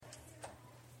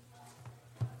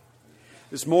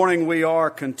This morning we are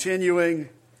continuing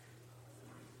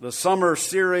the summer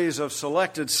series of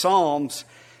selected Psalms,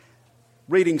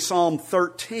 reading Psalm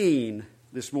 13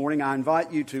 this morning. I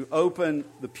invite you to open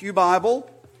the Pew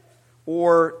Bible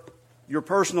or your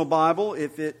personal Bible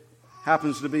if it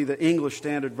happens to be the English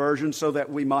Standard Version so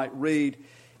that we might read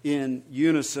in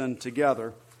unison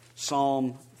together.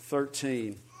 Psalm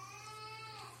 13.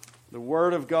 The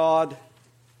Word of God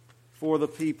for the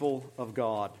people of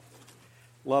God.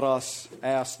 Let us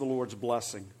ask the Lord's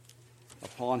blessing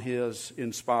upon His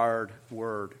inspired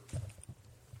Word.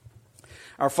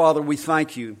 Our Father, we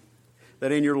thank You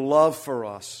that in Your love for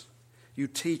us, You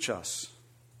teach us,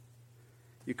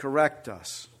 You correct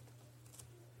us,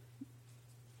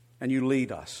 and You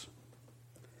lead us.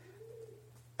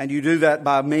 And You do that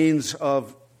by means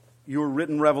of Your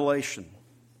written revelation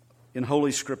in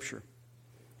Holy Scripture.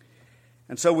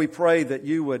 And so we pray that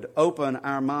You would open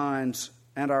our minds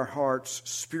and our hearts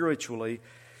spiritually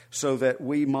so that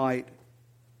we might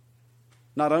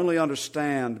not only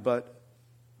understand but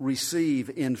receive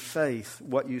in faith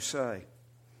what You say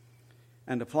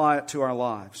and apply it to our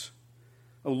lives.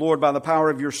 O Lord, by the power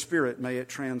of Your Spirit, may it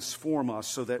transform us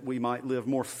so that we might live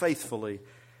more faithfully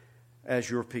as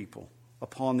Your people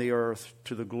upon the earth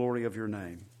to the glory of Your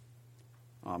name.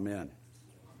 Amen.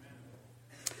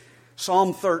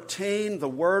 Psalm 13, the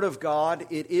Word of God,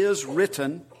 it is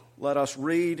written. Let us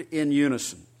read in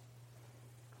unison.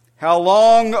 How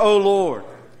long, O Lord,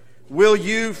 will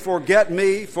You forget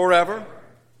me forever?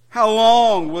 How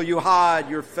long will You hide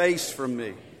Your face from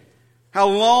me? How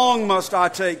long must I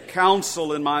take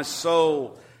counsel in my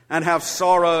soul and have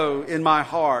sorrow in my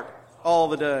heart all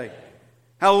the day?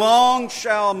 How long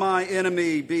shall my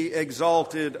enemy be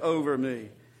exalted over me?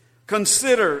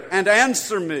 Consider and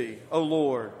answer me, O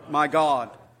Lord, my God.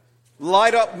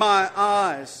 Light up my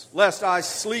eyes, lest I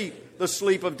sleep the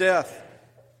sleep of death.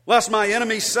 Lest my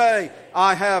enemies say,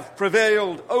 I have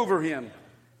prevailed over him.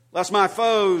 Lest my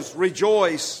foes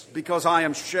rejoice because I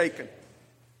am shaken.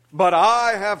 But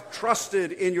I have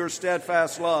trusted in Your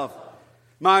steadfast love.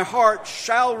 My heart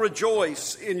shall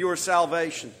rejoice in Your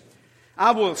salvation.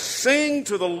 I will sing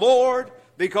to the Lord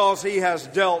because He has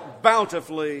dealt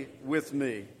bountifully with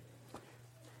me.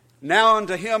 Now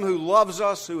unto Him who loves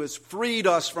us, who has freed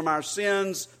us from our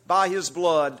sins by His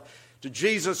blood, to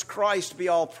Jesus Christ be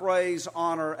all praise,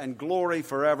 honor, and glory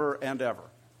forever and ever.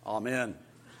 Amen.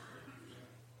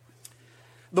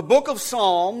 The book of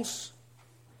Psalms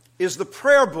is the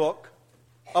prayer book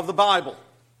of the Bible.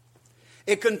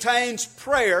 It contains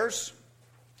prayers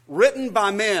written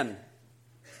by men,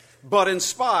 but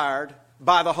inspired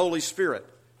by the Holy Spirit.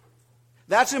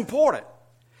 That's important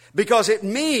because it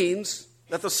means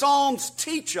that the Psalms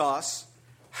teach us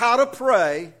how to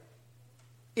pray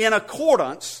in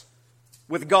accordance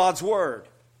with God's Word.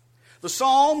 The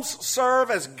Psalms serve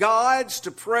as guides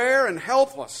to prayer and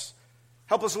help us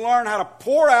learn how to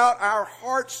pour out our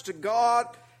hearts to God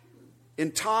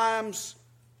in times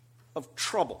of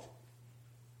trouble,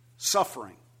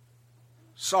 suffering,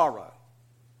 sorrow,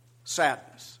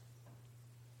 sadness.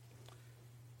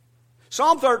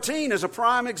 Psalm 13 is a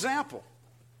prime example.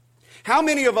 How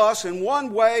many of us in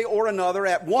one way or another,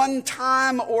 at one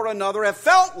time or another, have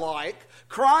felt like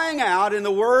crying out in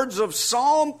the words of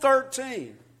Psalm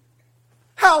 13,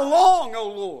 how long, O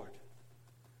Lord,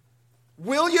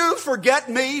 will You forget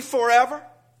me forever?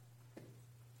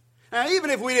 Now,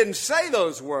 even if we didn't say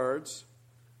those words,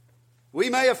 we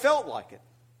may have felt like it.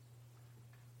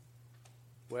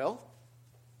 Well,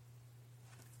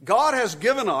 God has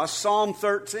given us Psalm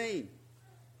 13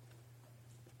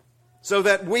 so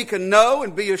that we can know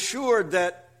and be assured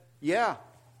that, yeah,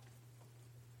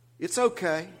 it's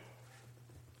okay.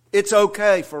 It's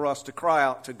okay for us to cry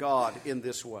out to God in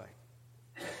this way.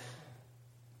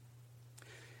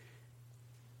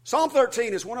 Psalm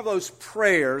 13 is one of those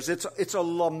prayers. It's a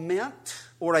lament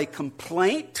or a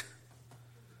complaint,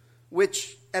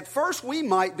 which at first we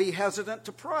might be hesitant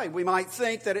to pray. We might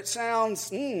think that it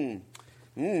sounds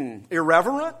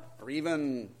irreverent or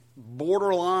even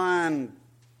borderline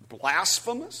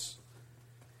blasphemous.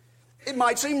 It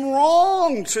might seem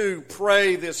wrong to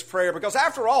pray this prayer because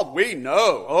after all, we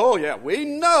know, we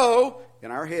know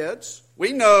in our heads,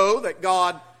 we know that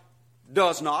God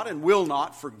does not and will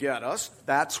not forget us.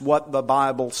 That's what the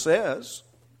Bible says.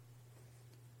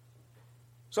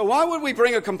 So why would we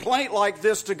bring a complaint like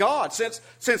this to God?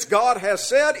 Since God has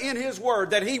said in His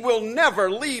Word that He will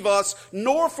never leave us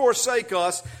nor forsake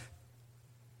us,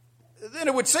 then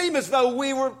it would seem as though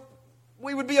we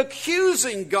would be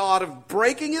accusing God of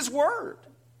breaking His Word.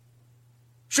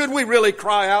 Should we really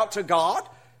cry out to God?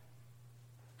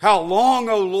 How long,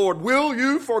 O Lord, will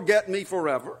You forget me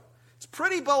forever? It's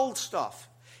pretty bold stuff.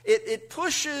 It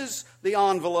pushes the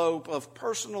envelope of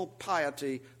personal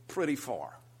piety pretty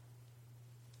far.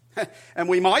 And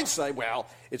we might say, well,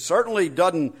 it certainly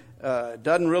doesn't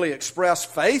really express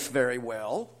faith very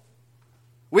well.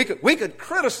 We could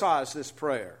criticize this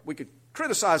prayer. We could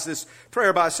criticize this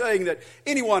prayer by saying that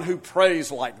anyone who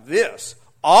prays like this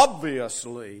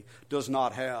obviously does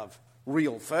not have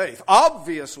real faith,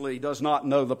 obviously does not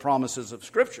know the promises of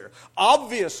Scripture,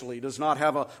 obviously does not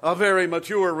have a very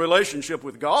mature relationship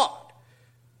with God.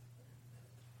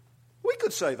 We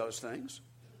could say those things.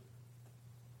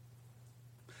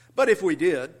 But if we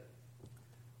did,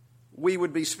 we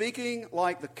would be speaking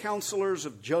like the counselors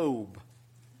of Job,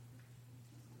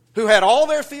 who had all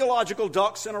their theological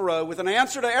ducks in a row with an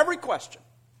answer to every question,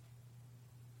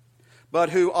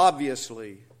 but who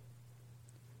obviously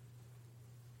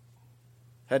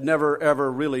had never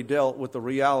ever really dealt with the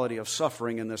reality of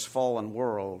suffering in this fallen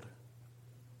world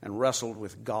and wrestled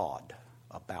with God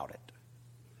about it.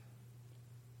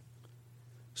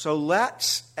 So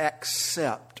let's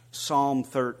accept Psalm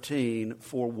 13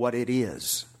 for what it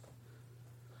is.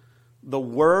 The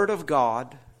Word of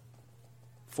God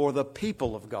for the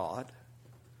people of God,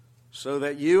 so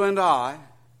that you and I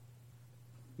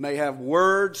may have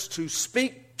words to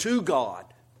speak to God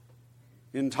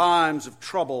in times of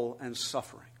trouble and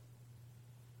suffering.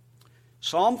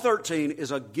 Psalm 13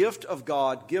 is a gift of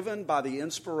God given by the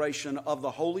inspiration of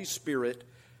the Holy Spirit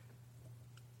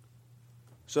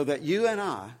so that you and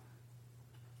I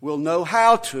will know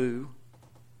how to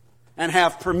and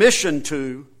have permission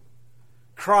to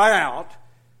cry out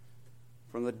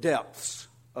from the depths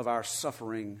of our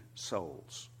suffering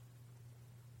souls.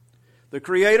 The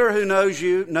Creator who knows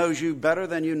you better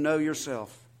than you know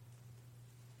yourself.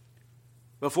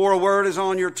 Before a word is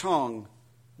on your tongue,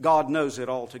 God knows it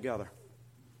altogether.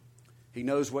 He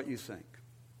knows what you think.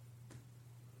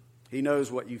 He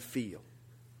knows what you feel.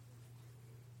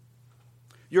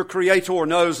 Your Creator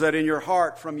knows that in your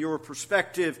heart, from your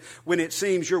perspective, when it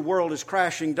seems your world is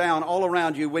crashing down all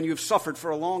around you, when you've suffered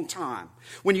for a long time,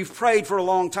 when you've prayed for a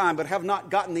long time but have not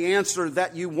gotten the answer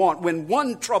that you want, when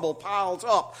one trouble piles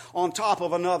up on top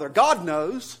of another, God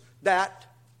knows that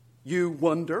you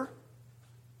wonder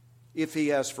if He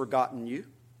has forgotten you.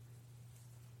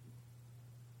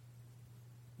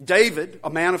 David, a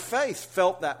man of faith,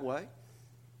 felt that way.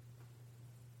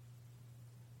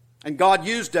 And God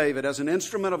used David as an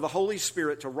instrument of the Holy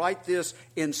Spirit to write this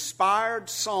inspired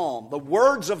psalm, the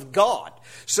words of God,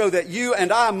 so that you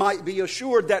and I might be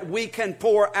assured that we can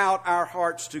pour out our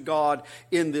hearts to God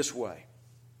in this way.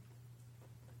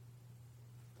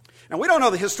 Now, we don't know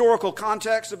the historical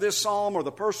context of this psalm or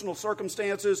the personal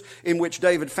circumstances in which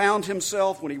David found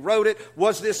himself when he wrote it.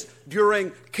 Was this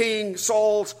during King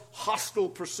Saul's hostile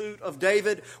pursuit of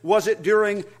David? Was it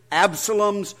during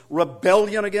Absalom's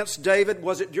rebellion against David?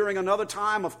 Was it during another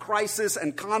time of crisis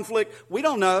and conflict? We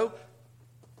don't know.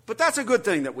 But that's a good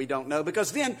thing that we don't know,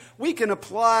 because then we can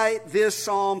apply this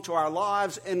psalm to our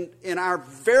lives in our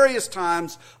various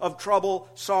times of trouble,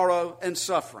 sorrow, and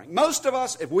suffering. Most of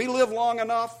us, if we live long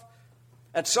enough,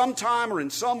 at some time or in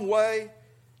some way,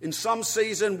 in some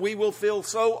season, we will feel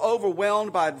so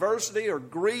overwhelmed by adversity or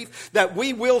grief that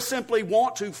we will simply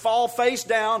want to fall face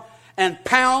down and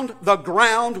pound the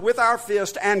ground with our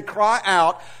fist and cry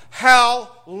out,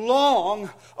 "How long,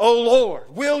 O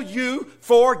Lord, will you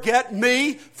forget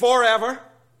me forever?"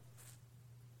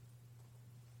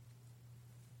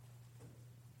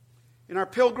 In our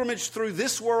pilgrimage through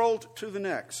this world to the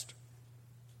next,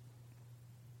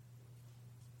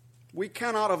 we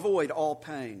cannot avoid all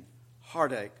pain,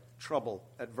 heartache, trouble,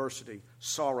 adversity,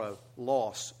 sorrow,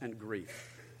 loss, and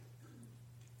grief.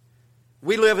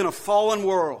 We live in a fallen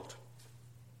world,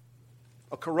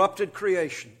 a corrupted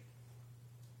creation,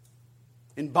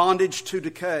 in bondage to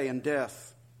decay and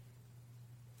death.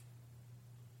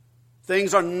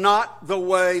 Things are not the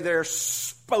way they're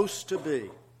supposed to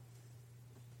be,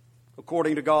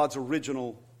 according to God's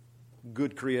original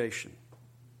good creation.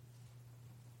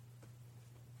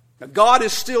 Now, God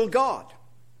is still God.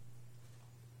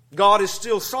 God is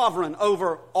still sovereign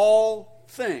over all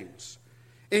things,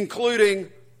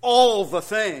 including all the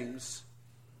things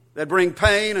that bring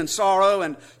pain and sorrow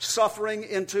and suffering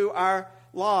into our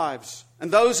lives. And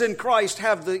those in Christ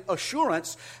have the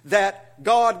assurance that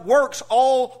God works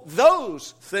all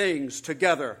those things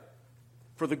together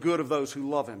for the good of those who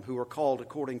love Him, who are called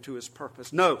according to His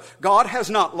purpose. No, God has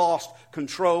not lost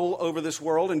control over this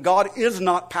world, and God is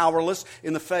not powerless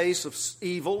in the face of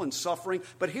evil and suffering.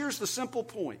 But here's the simple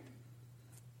point.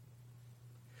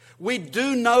 We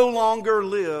do no longer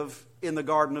live in the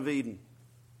Garden of Eden.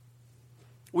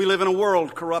 We live in a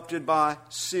world corrupted by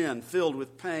sin, filled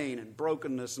with pain and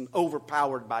brokenness and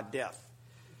overpowered by death.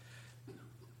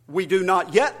 We do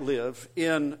not yet live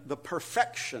in the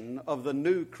perfection of the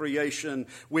new creation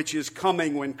which is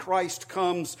coming when Christ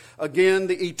comes again,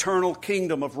 the eternal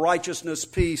kingdom of righteousness,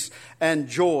 peace, and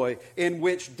joy, in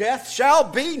which death shall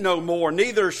be no more,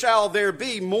 neither shall there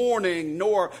be mourning,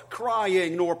 nor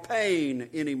crying, nor pain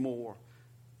anymore.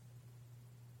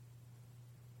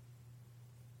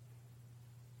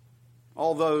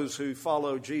 All those who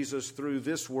follow Jesus through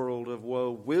this world of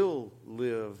woe will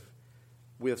live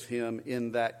with him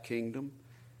in that kingdom.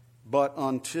 But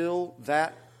until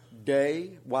that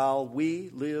day, while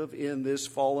we live in this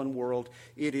fallen world,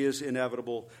 it is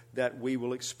inevitable that we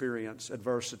will experience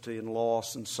adversity and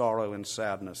loss and sorrow and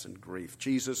sadness and grief.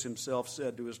 Jesus himself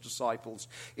said to his disciples,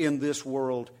 "In this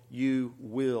world you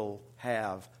will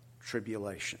have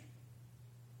tribulation."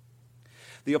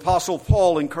 The Apostle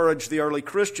Paul encouraged the early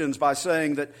Christians by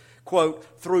saying that, quote,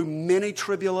 "through many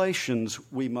tribulations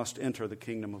we must enter the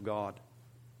kingdom of God."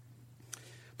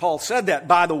 Paul said that,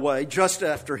 by the way, just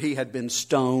after he had been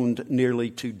stoned nearly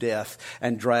to death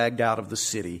and dragged out of the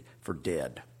city for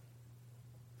dead.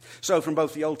 So from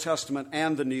both the Old Testament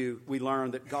and the New, we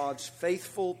learn that God's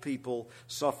faithful people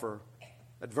suffer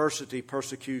adversity,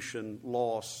 persecution,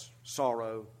 loss,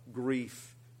 sorrow,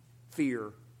 grief,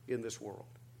 fear in this world.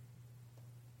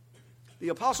 The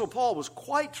Apostle Paul was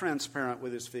quite transparent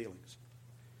with his feelings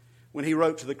when he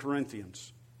wrote to the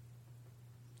Corinthians.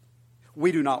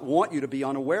 "We do not want you to be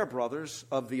unaware, brothers,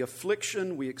 of the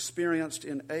affliction we experienced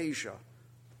in Asia.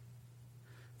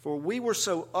 For we were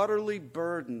so utterly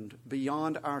burdened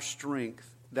beyond our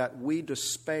strength that we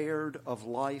despaired of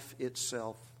life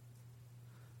itself."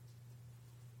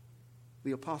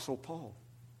 The Apostle Paul.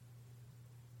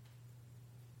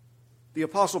 The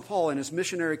Apostle Paul and his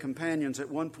missionary companions at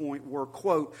one point were,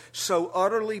 quote, "so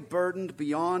utterly burdened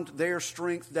beyond their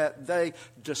strength that they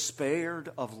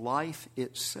despaired of life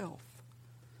itself."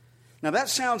 Now that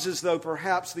sounds as though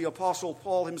perhaps the Apostle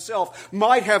Paul himself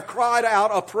might have cried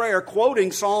out a prayer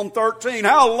quoting Psalm 13.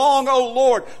 "How long, O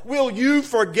Lord, will you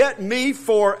forget me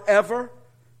forever?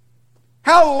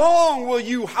 How long will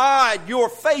you hide your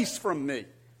face from me?"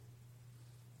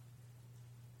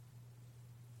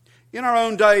 In our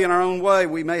own day, in our own way,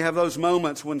 we may have those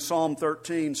moments when Psalm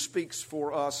 13 speaks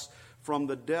for us from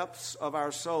the depths of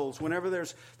our souls. Whenever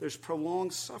there's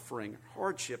prolonged suffering,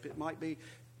 hardship, it might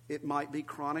be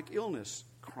chronic illness,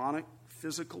 chronic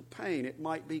physical pain. It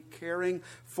might be caring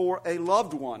for a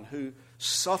loved one who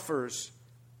suffers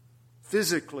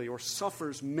physically or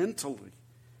suffers mentally.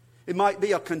 It might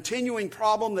be a continuing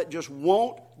problem that just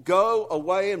won't go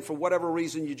away, and for whatever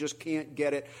reason you just can't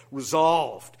get it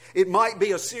resolved. It might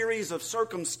be a series of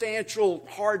circumstantial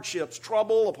hardships,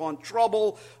 trouble upon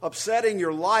trouble, upsetting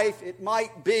your life. It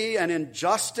might be an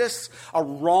injustice, a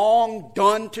wrong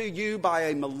done to you by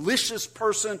a malicious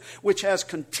person, which has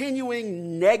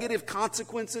continuing negative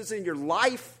consequences in your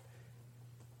life.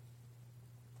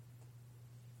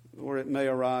 Or it may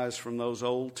arise from those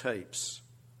old tapes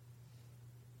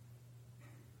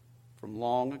from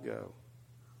long ago.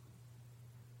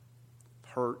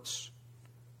 Hurts,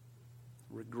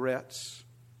 regrets,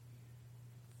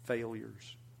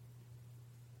 failures,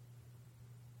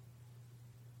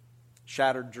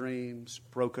 shattered dreams,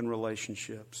 broken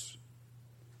relationships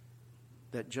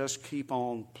that just keep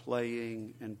on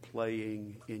playing and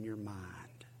playing in your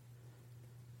mind.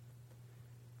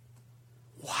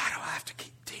 Why do I have to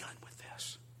keep dealing with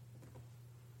this?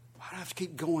 Why do I have to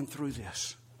keep going through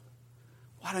this?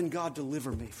 Why didn't God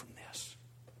deliver me from this?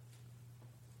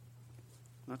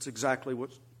 That's exactly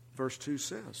what verse 2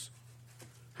 says.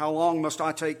 "How long must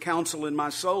I take counsel in my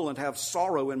soul and have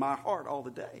sorrow in my heart all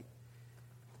the day?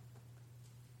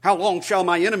 How long shall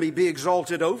my enemy be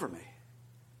exalted over me?"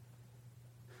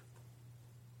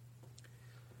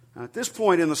 Now, at this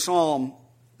point in the psalm,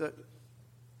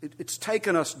 it's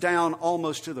taken us down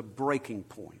almost to the breaking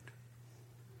point.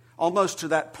 Almost to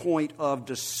that point of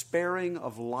despairing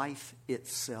of life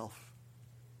itself.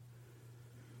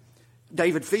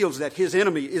 David feels that his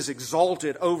enemy is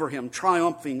exalted over him,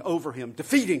 triumphing over him,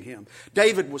 defeating him.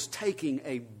 David was taking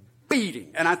a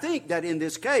beating. And I think that in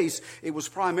this case, it was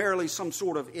primarily some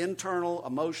sort of internal,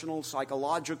 emotional,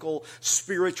 psychological,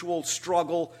 spiritual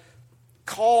struggle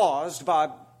caused by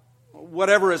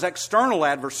whatever his external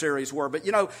adversaries were. But,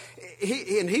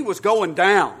 he was going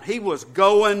down. He was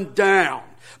going down.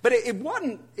 But it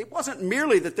wasn't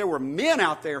merely that there were men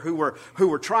out there who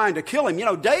were trying to kill him.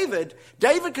 David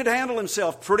could handle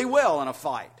himself pretty well in a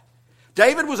fight.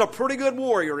 David was a pretty good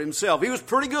warrior himself. He was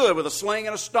pretty good with a sling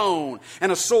and a stone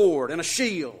and a sword and a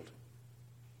shield.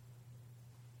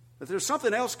 But there's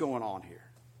something else going on here.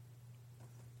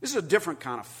 This is a different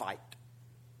kind of fight.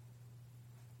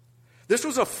 This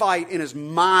was a fight in his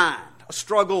mind, a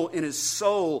struggle in his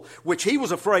soul, which he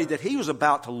was afraid that he was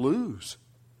about to lose.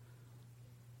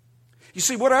 You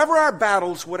see, whatever our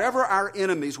battles, whatever our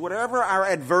enemies, whatever our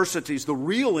adversities, the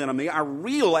real enemy, our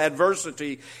real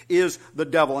adversity is the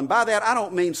devil. And by that, I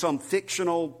don't mean some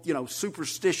fictional,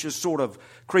 superstitious sort of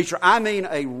creature. I mean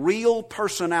a real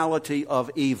personality of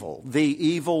evil, the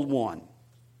evil one,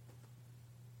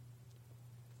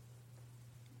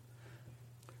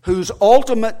 whose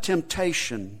ultimate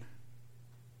temptation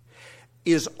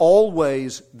is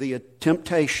always the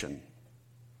temptation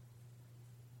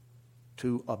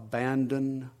to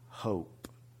abandon hope.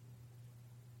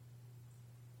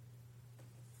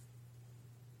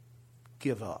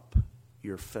 Give up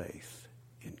your faith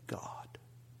in God.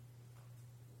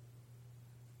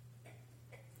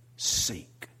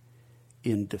 Sink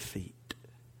in defeat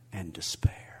and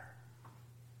despair.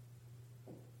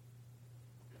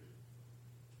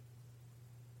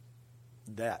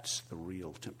 That's the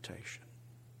real temptation.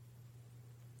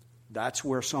 That's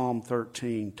where Psalm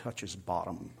 13 touches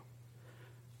bottom.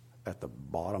 At the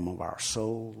bottom of our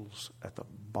souls, at the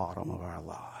bottom of our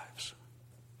lives.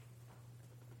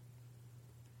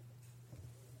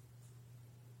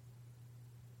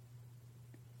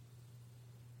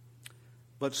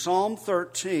 But Psalm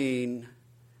 13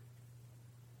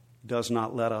 does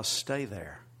not let us stay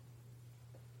there.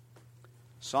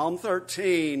 Psalm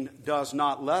 13 does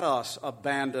not let us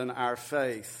abandon our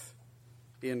faith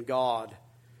in God,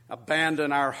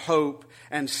 abandon our hope,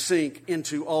 and sink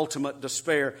into ultimate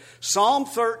despair. Psalm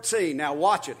 13, now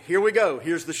watch it. Here we go.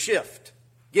 Here's the shift.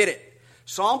 Get it?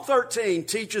 Psalm 13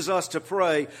 teaches us to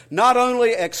pray, not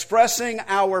only expressing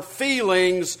our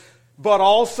feelings, but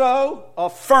also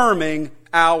affirming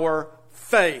our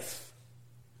faith.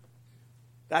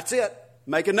 That's it.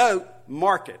 Make a note.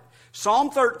 Mark it. Psalm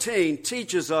 13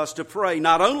 teaches us to pray,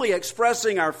 not only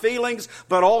expressing our feelings,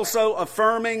 but also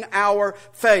affirming our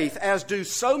faith. As do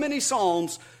so many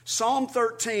Psalms, Psalm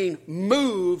 13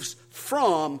 moves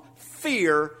from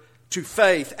fear to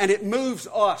faith, and it moves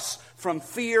us from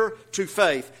fear to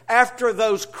faith. After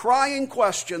those crying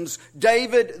questions,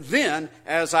 David then,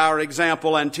 as our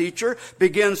example and teacher,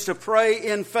 begins to pray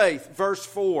in faith. Verse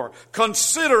 4,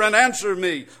 "Consider and answer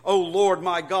me, O Lord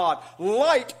my God.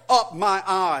 Light up my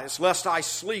eyes, lest I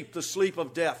sleep the sleep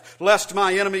of death. Lest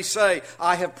my enemies say,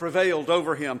 I have prevailed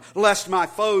over him. Lest my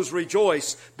foes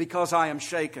rejoice, because I am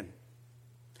shaken."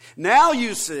 Now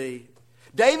you see,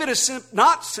 David is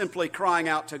not simply crying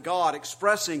out to God,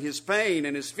 expressing his pain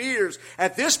and his fears.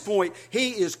 At this point, he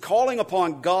is calling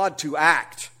upon God to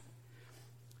act.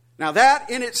 Now that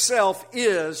in itself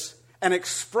is an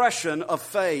expression of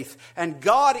faith, and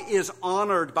God is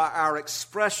honored by our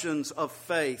expressions of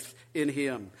faith in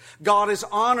him. God is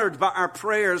honored by our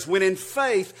prayers when in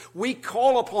faith we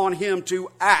call upon him to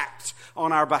act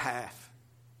on our behalf.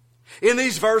 In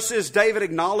these verses, David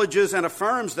acknowledges and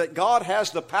affirms that God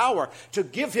has the power to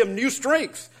give him new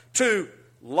strength, to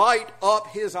light up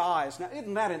his eyes. Now,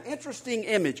 isn't that an interesting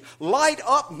image? Light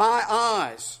up my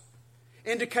eyes,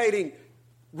 indicating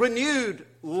renewed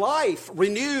life,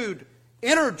 renewed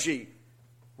energy,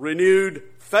 renewed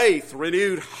faith,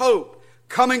 renewed hope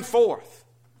coming forth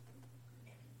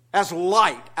as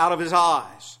light out of his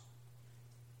eyes.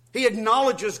 He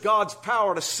acknowledges God's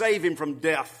power to save him from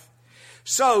death.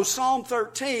 So Psalm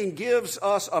 13 gives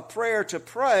us a prayer to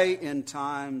pray in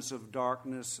times of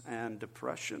darkness and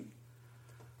depression.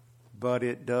 But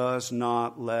it does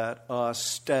not let us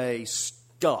stay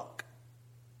stuck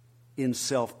in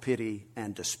self-pity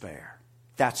and despair.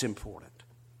 That's important.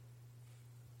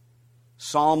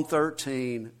 Psalm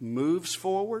 13 moves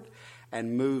forward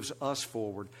and moves us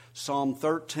forward. Psalm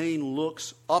 13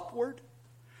 looks upward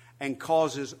and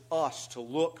causes us to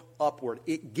look upward.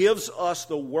 It gives us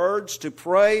the words to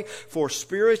pray for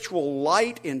spiritual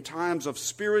light in times of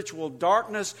spiritual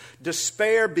darkness.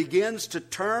 Despair begins to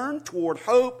turn toward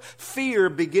hope. Fear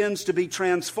begins to be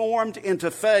transformed into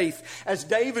faith. As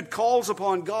David calls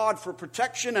upon God for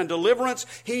protection and deliverance,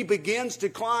 he begins to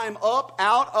climb up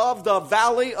out of the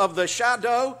valley of the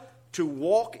shadow to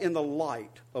walk in the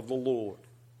light of the Lord.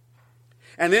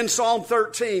 And then Psalm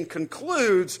 13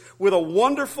 concludes with a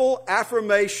wonderful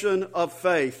affirmation of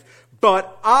faith.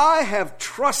 "But I have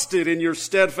trusted in your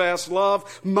steadfast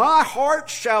love. My heart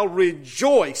shall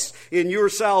rejoice in your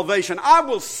salvation. I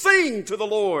will sing to the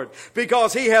Lord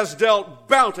because he has dealt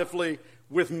bountifully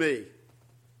with me."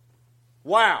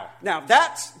 Wow. Now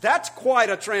that's quite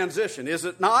a transition, is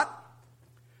it not?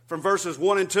 From verses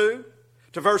 1 and 2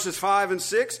 to verses 5 and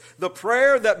 6, the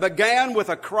prayer that began with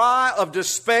a cry of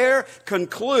despair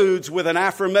concludes with an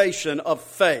affirmation of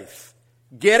faith.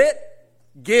 Get it?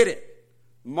 Get it.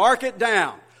 Mark it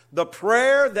down. The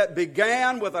prayer that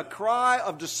began with a cry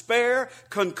of despair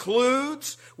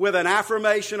concludes with an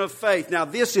affirmation of faith. Now,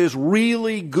 this is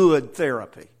really good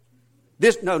therapy.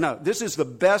 This is the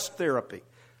best therapy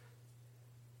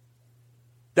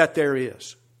that there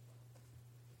is.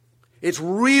 It's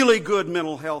really good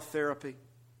mental health therapy.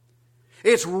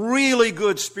 It's really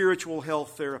good spiritual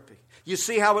health therapy. You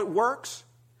see how it works?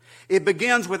 It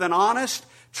begins with an honest,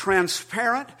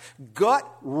 transparent,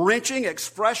 gut-wrenching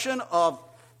expression of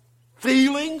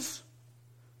feelings,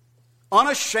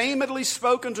 unashamedly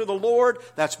spoken to the Lord.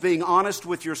 That's being honest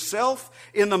with yourself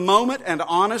in the moment and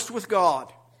honest with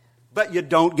God. But you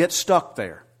don't get stuck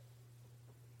there.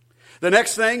 The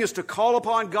next thing is to call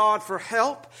upon God for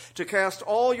help, to cast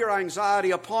all your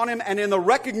anxiety upon Him, and in the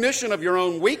recognition of your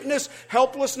own weakness,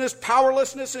 helplessness,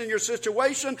 powerlessness in your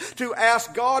situation, to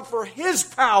ask God for His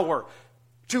power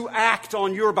to act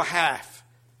on your behalf.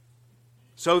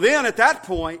 So then at that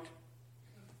point,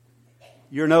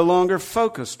 you're no longer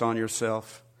focused on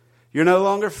yourself. You're no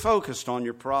longer focused on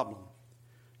your problem.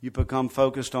 You become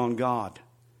focused on God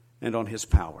and on His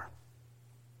power.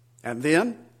 And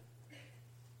then,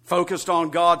 focused on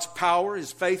God's power,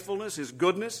 His faithfulness, His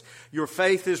goodness, your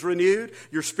faith is renewed,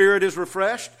 your spirit is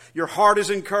refreshed, your heart is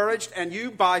encouraged, and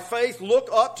you, by faith, look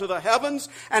up to the heavens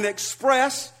and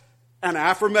express an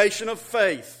affirmation of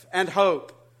faith and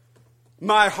hope.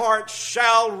 My heart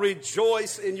shall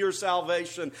rejoice in your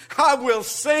salvation. I will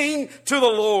sing to the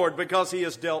Lord because He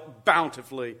has dealt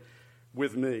bountifully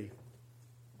with me.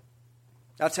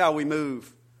 That's how we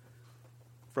move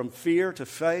from fear to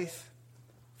faith,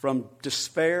 from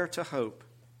despair to hope.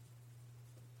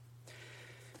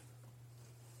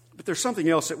 But there's something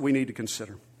else that we need to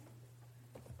consider.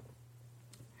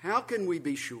 How can we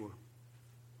be sure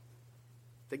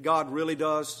that God really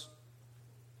does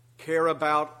care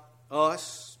about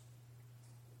us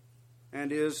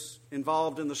and is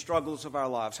involved in the struggles of our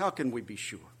lives? How can we be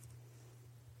sure?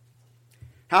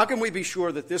 How can we be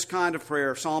sure that this kind of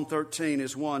prayer, Psalm 13,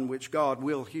 is one which God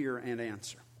will hear and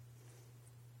answer?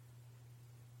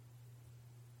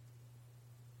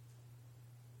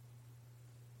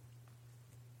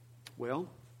 Well,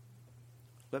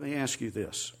 let me ask you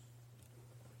this.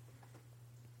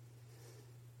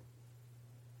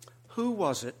 Who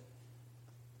was it,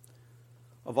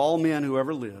 of all men who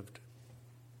ever lived,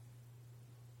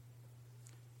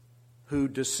 who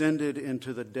descended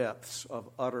into the depths of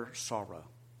utter sorrow?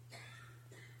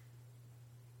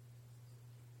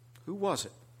 Who was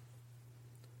it,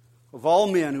 of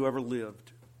all men who ever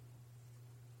lived,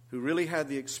 who really had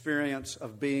the experience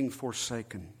of being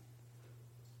forsaken?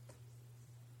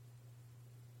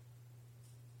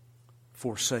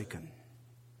 Forsaken.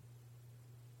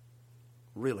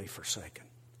 Really forsaken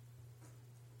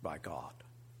by God.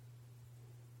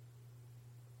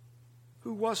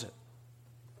 Who was it?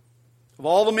 Of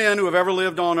all the men who have ever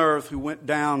lived on earth, who went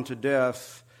down to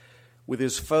death with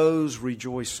his foes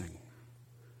rejoicing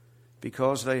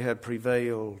because they had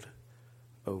prevailed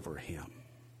over him.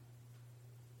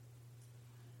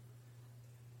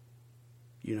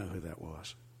 You know who that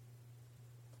was.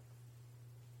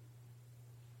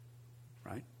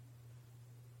 Right?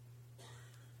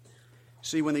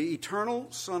 See, when the eternal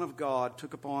Son of God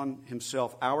took upon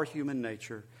himself our human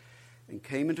nature and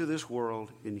came into this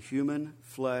world in human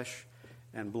flesh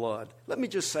and blood. Let me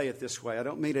just say it this way. I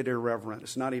don't mean it irreverent.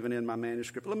 It's not even in my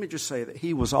manuscript. Let me just say that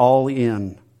he was all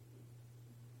in.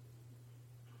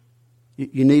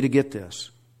 You need to get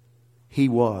this. He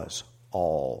was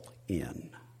all in.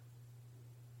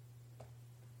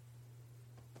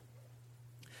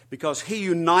 Because he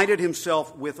united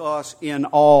himself with us in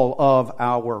all of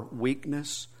our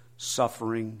weakness,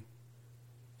 suffering,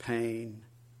 pain,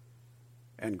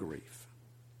 and grief.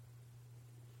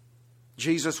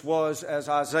 Jesus was, as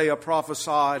Isaiah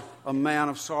prophesied, a man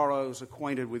of sorrows,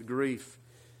 acquainted with grief.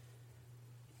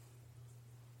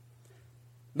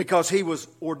 Because he was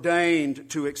ordained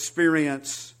to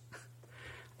experience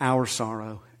our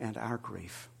sorrow and our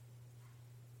grief.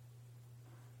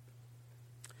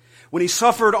 When he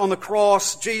suffered on the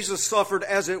cross, Jesus suffered,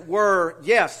 as it were,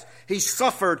 yes, he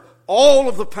suffered all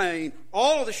of the pain,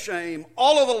 all of the shame,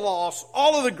 all of the loss,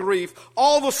 all of the grief,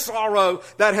 all the sorrow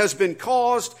that has been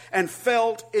caused and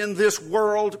felt in this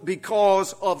world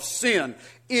because of sin.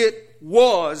 It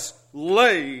was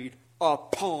laid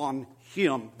upon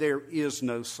him. There is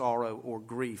no sorrow or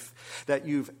grief that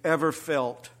you've ever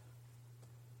felt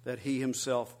that he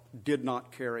himself did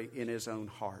not carry in his own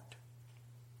heart.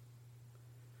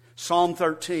 Psalm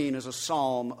 13 is a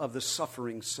psalm of the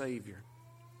suffering Savior.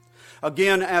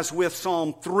 Again, as with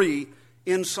Psalm 3,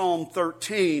 in Psalm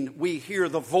 13, we hear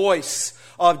the voice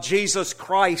of Jesus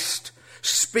Christ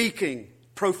speaking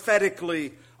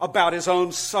prophetically about His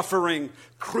own suffering,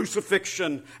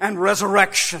 crucifixion, and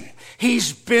resurrection.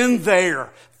 He's been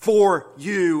there for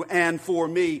you and for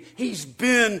me. He's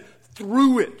been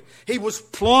through it. He was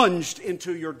plunged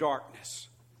into your darkness.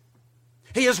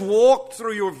 He has walked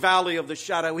through your valley of the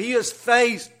shadow. He has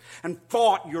faced and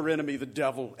fought your enemy, the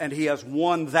devil, and He has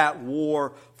won that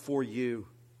war for you.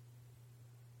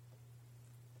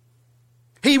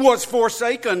 He was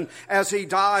forsaken as He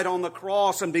died on the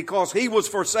cross, and because He was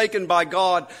forsaken by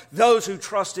God, those who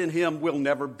trust in Him will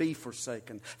never be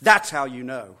forsaken. That's how you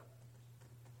know.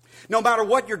 No matter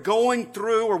what you're going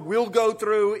through or will go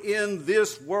through in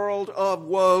this world of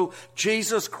woe,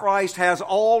 Jesus Christ has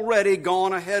already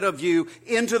gone ahead of you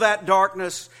into that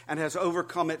darkness and has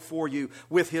overcome it for you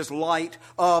with His light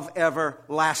of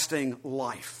everlasting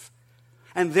life.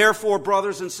 And therefore,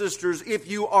 brothers and sisters,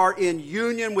 if you are in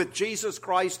union with Jesus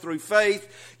Christ through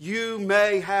faith, you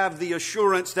may have the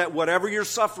assurance that whatever your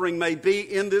suffering may be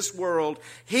in this world,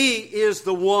 He is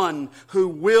the one who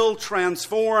will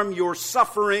transform your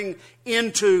suffering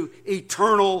into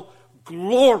eternal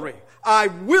glory. I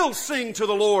will sing to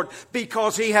the Lord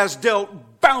because He has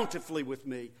dealt bountifully with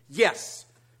me. Yes.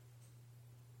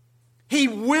 He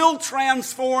will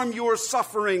transform your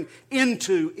suffering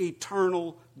into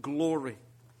eternal glory.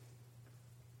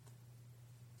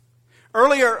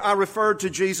 Earlier, I referred to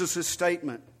Jesus'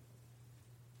 statement,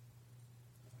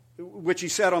 which He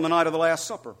said on the night of the Last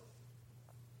Supper.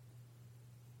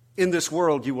 In this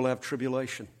world you will have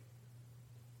tribulation.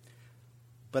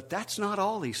 But that's not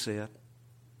all He said.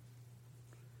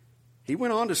 He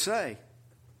went on to say,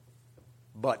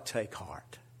 but take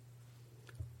heart.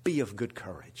 Be of good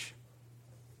courage.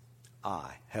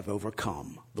 I have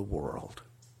overcome the world.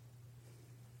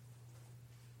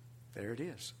 There it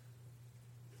is.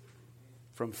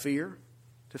 From fear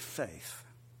to faith.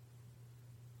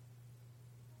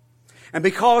 And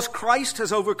because Christ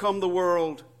has overcome the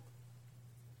world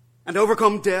and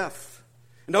overcome death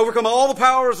and overcome all the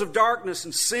powers of darkness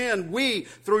and sin, we,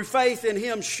 through faith in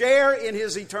Him, share in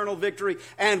His eternal victory,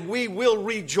 and we will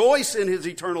rejoice in His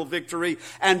eternal victory.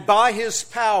 And by His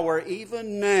power,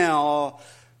 even now,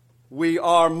 we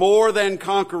are more than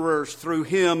conquerors through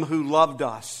Him who loved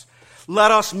us.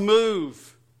 Let us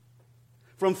move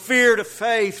from fear to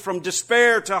faith, from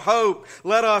despair to hope.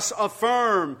 Let us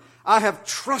affirm, I have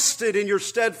trusted in your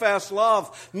steadfast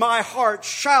love. My heart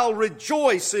shall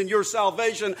rejoice in your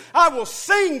salvation. I will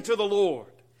sing to the Lord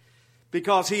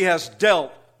because He has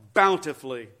dealt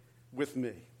bountifully with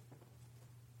me.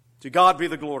 To God be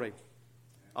the glory.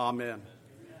 Amen.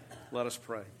 Let us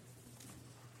pray.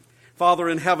 Father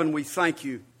in heaven, we thank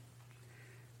You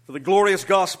for the glorious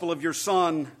gospel of Your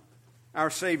Son, our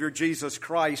Savior Jesus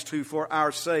Christ, who for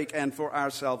our sake and for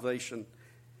our salvation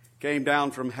came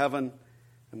down from heaven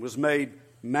and was made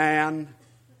man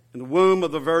in the womb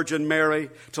of the Virgin Mary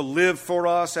to live for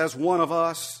us as one of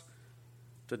us,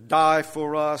 to die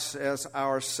for us as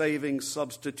our saving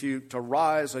substitute, to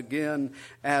rise again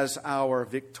as our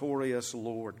victorious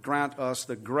Lord. Grant us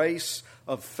the grace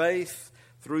of faith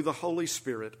through the Holy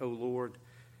Spirit, O Lord,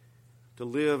 to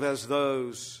live as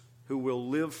those who will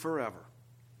live forever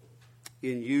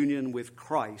in union with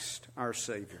Christ our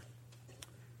Savior.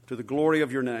 To the glory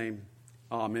of Your name,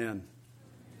 amen.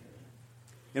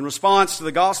 In response to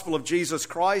the gospel of Jesus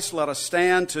Christ, let us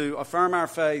stand to affirm our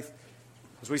faith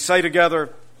as we say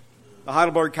together the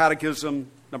Heidelberg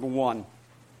Catechism, number 1.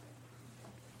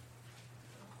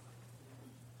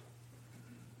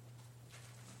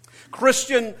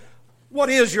 Christian, what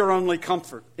is your only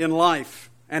comfort in life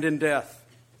and in death?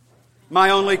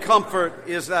 My only comfort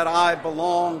is that I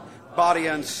belong, body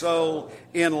and soul,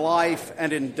 in life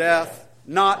and in death,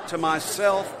 not to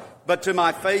myself, but to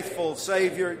my faithful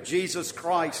Savior, Jesus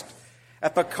Christ.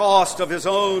 At the cost of His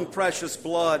own precious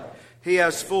blood, He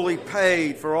has fully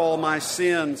paid for all my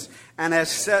sins and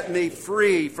has set me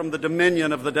free from the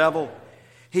dominion of the devil.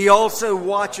 He also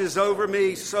watches over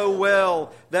me so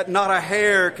well that not a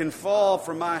hair can fall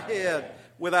from my head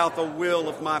without the will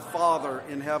of my Father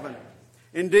in heaven.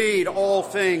 Indeed, all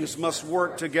things must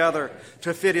work together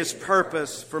to fit His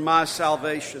purpose for my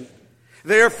salvation.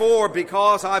 Therefore,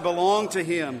 because I belong to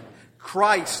Him,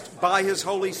 Christ, by His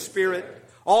Holy Spirit,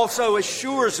 also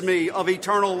assures me of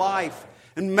eternal life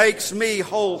and makes me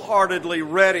wholeheartedly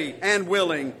ready and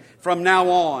willing from now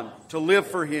on to live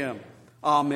for Him. Amen.